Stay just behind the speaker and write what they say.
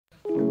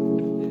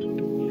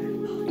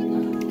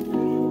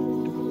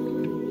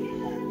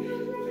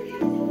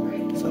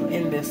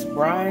this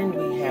brine,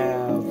 we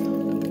have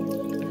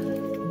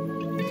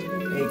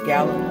a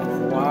gallon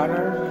of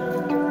water.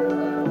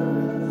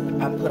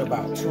 I put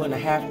about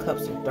 2.5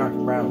 cups of dark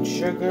brown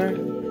sugar,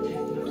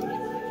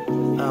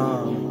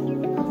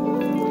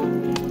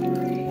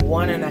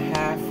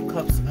 1.5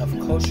 cups of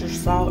kosher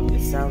salt.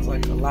 It sounds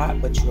like a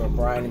lot, but you are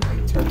brining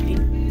a turkey.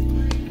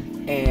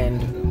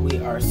 And we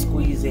are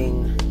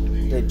squeezing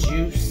the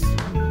juice.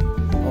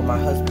 Well, my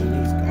husband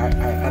needs,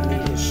 I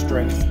need his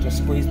strength to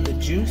squeeze the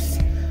juice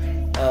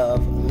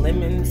of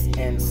lemons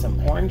and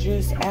some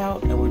oranges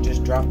out, and we're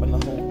just dropping the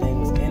whole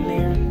things in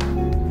there.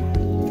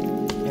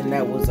 And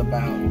that was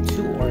about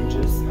 2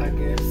 oranges, I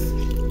guess.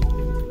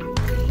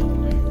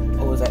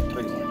 Or was that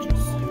 3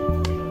 oranges?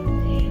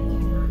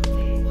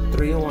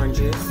 3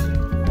 oranges.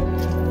 I'm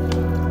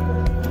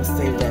gonna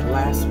save that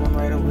last one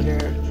right over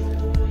there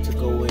to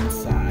go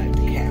inside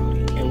the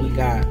cavity. And we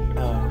got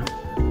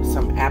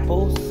some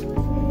apples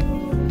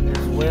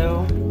as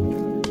well.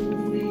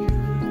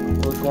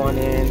 We're going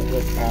in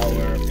with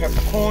our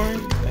peppercorn.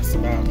 That's a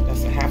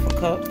 1/2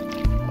 cup.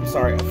 I'm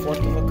sorry, 1/4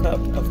 of a cup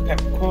of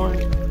peppercorn.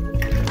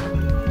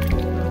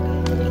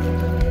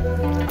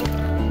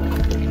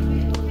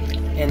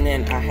 And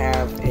then I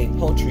have a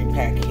poultry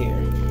pack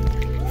here.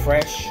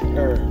 Fresh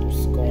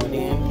herbs going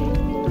in.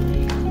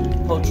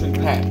 Poultry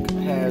pack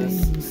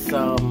has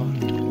some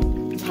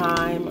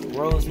thyme,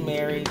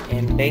 rosemary,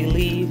 and bay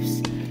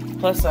leaves.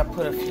 Plus I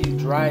put a few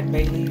dried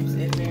bay leaves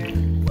in there.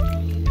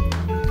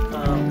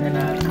 And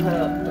I cut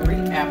up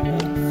 3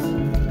 apples.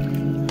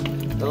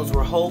 Those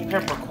were whole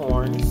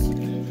peppercorns.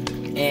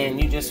 And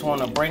you just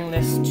want to bring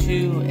this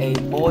to a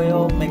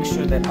boil. Make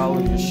sure that all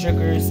of your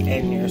sugars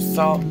and your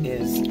salt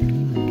is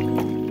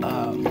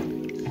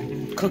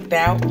cooked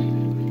out.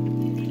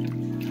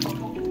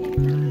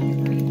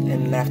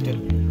 And after,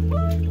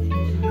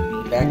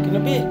 be back in a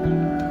bit.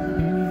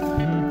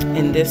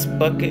 In this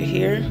bucket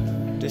here,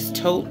 this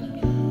tote,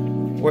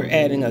 we're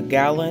adding a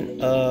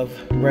gallon of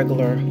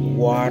regular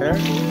water.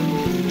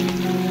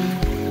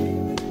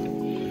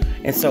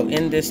 And so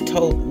in this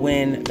tote,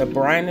 when the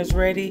brine is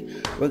ready,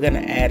 we're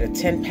gonna add a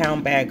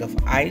 10-pound bag of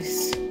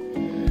ice,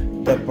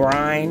 the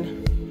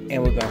brine,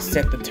 and we're gonna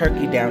set the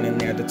turkey down in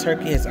there. The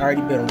turkey has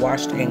already been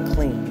washed and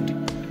cleaned.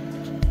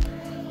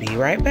 Be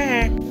right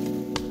back.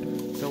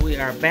 So we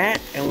are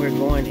back, and we're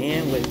going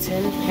in with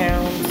 10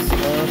 pounds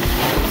of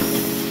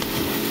ice.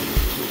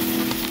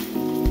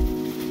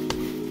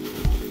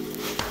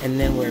 And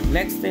then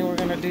next thing we're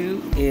gonna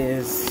do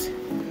is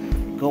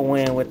go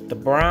in with the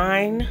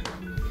brine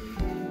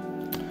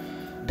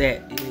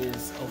that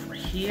is over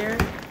here.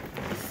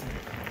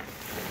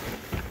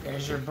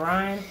 There's your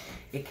brine.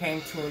 It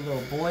came to a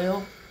little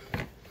boil.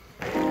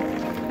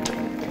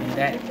 And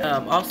that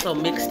also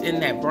mixed in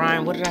that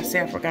brine. What did I say?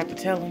 I forgot to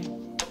tell him.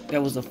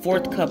 There was a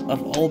 1/4 cup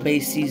of Old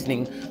Bay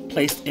seasoning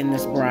placed in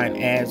this brine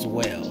as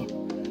well.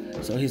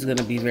 So he's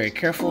gonna be very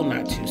careful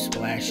not to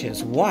splash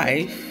his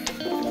wife.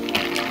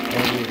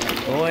 And we are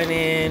going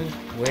in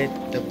with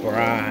the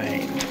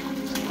brine.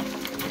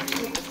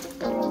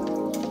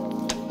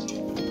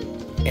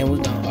 And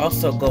we're gonna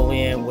also go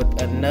in with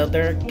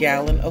another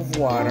gallon of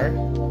water.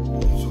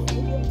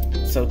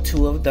 So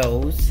 2 of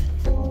those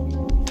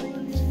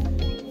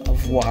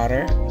of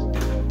water.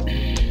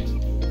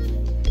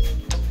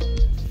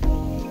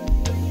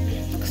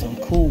 Some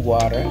cool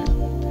water.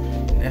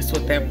 And that's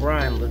what that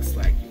brine looks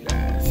like, you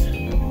guys.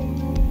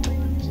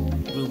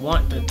 We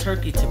want the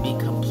turkey to be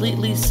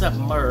completely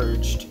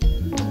submerged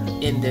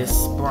in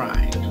this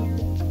brine.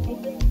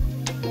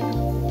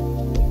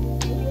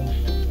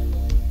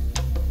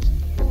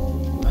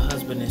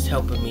 Is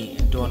helping me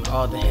in doing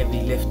all the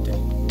heavy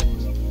lifting.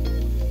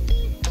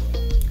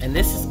 And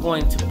this is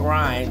going to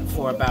brine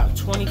for about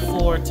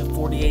 24 to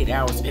 48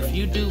 hours. If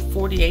you do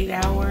 48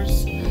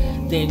 hours,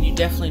 then you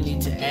definitely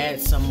need to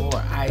add some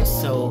more ice.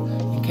 So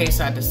in case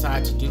I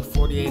decide to do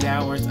 48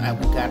 hours,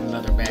 we got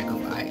another bag of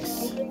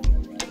ice.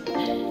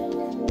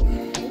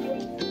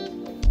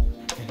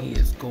 And he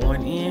is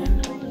going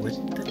in with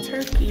the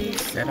turkey.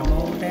 Set them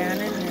all down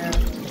in there.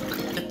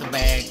 Get the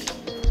bag.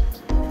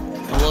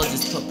 We'll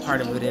just put part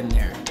of it in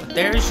there. But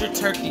there's your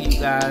turkey, you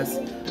guys.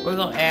 We're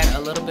gonna add a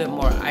little bit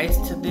more ice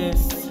to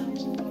this.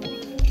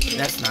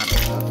 That's not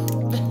enough.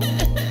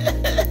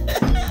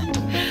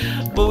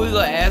 But we're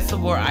gonna add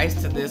some more ice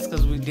to this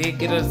because we did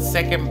get a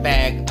second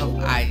bag of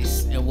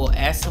ice. And we'll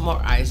add some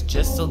more ice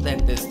just so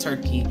that this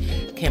turkey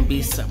can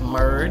be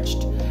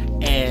submerged.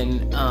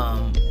 And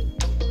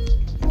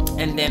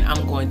then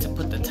I'm going to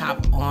put the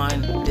top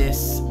on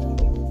this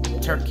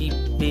turkey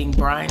being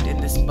brined in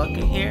this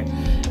bucket here,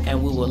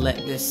 and we will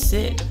let this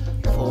sit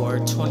for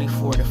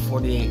 24 to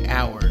 48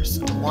 hours.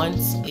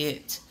 Once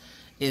it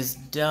is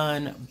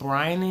done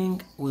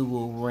brining, we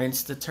will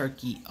rinse the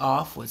turkey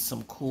off with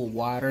some cool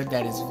water.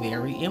 That is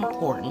very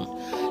important.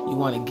 You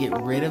want to get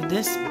rid of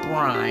this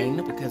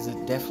brine because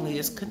it definitely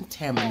is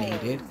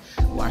contaminated.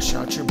 Wash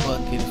out your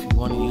bucket if you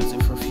want to use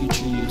it for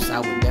future use. I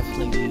would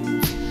definitely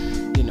use,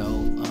 you know,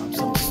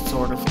 some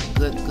sort of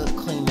good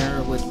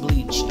cleaner with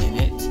bleach in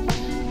it.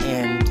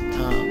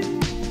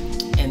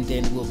 And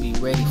then we'll be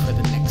ready for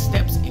the next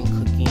steps in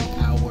cooking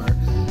our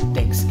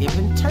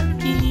Thanksgiving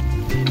turkey.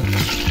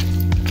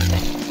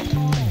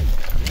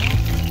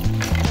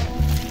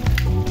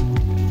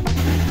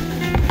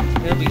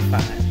 It'll be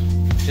fine,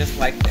 just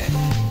like that.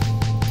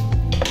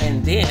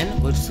 And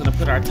then we're just gonna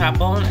put our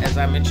top on, as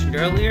I mentioned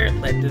earlier,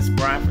 let this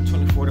brine for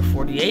 24 to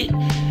 48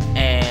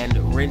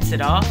 and rinse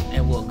it off,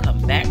 and we'll come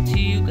back to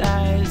you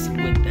guys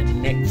with the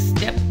next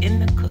step in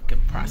the cooking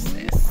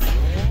process.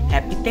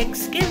 Happy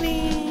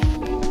Thanksgiving!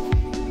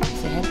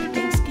 Say happy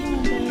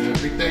Thanksgiving, babe.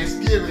 Happy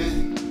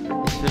Thanksgiving!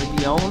 It's gonna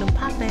be on and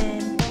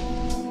popping.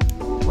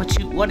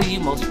 What are you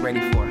most ready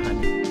for,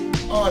 honey?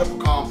 Oh, the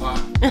pecan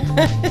pie.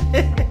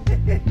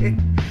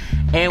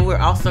 And we're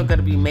also going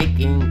to be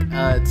making,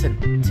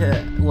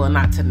 well,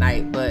 not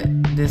tonight, but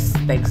this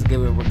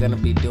Thanksgiving, we're going to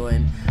be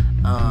doing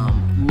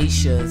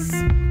Mesha's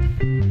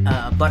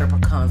butter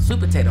pecan sweet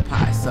potato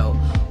pie. So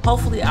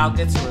hopefully I'll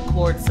get to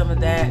record some of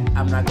that.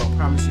 I'm not going to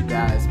promise you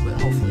guys, but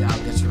hopefully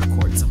I'll get to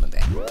record some of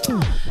that.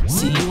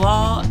 See you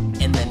all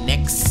in the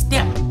next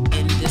step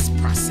in this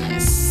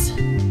process.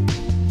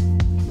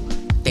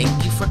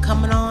 Thank you for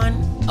coming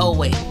on. Oh,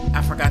 wait,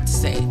 I forgot to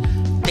say,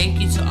 thank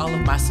you to all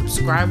of my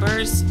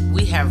subscribers.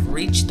 We have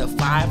reached the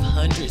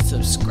 500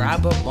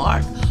 subscriber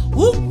mark.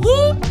 Whoop,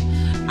 whoop.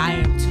 I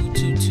am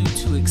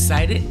too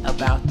excited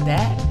about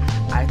that.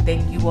 I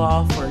thank you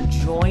all for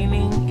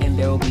joining, and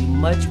there will be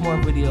much more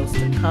videos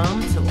to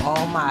come. To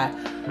all my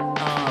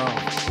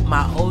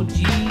my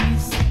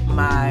OGs,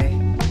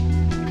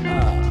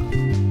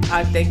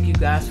 I thank you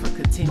guys for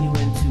continuing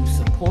to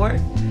support,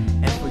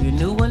 and for your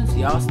new ones,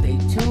 y'all stay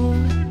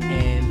tuned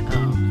and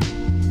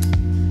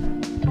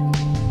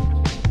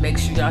make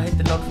sure y'all hit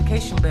the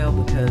notification bell,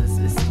 because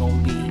it's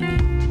gonna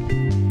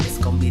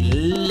be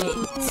lit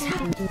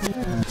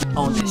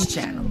on this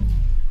channel.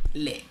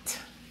 Lit.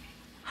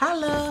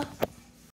 Holla.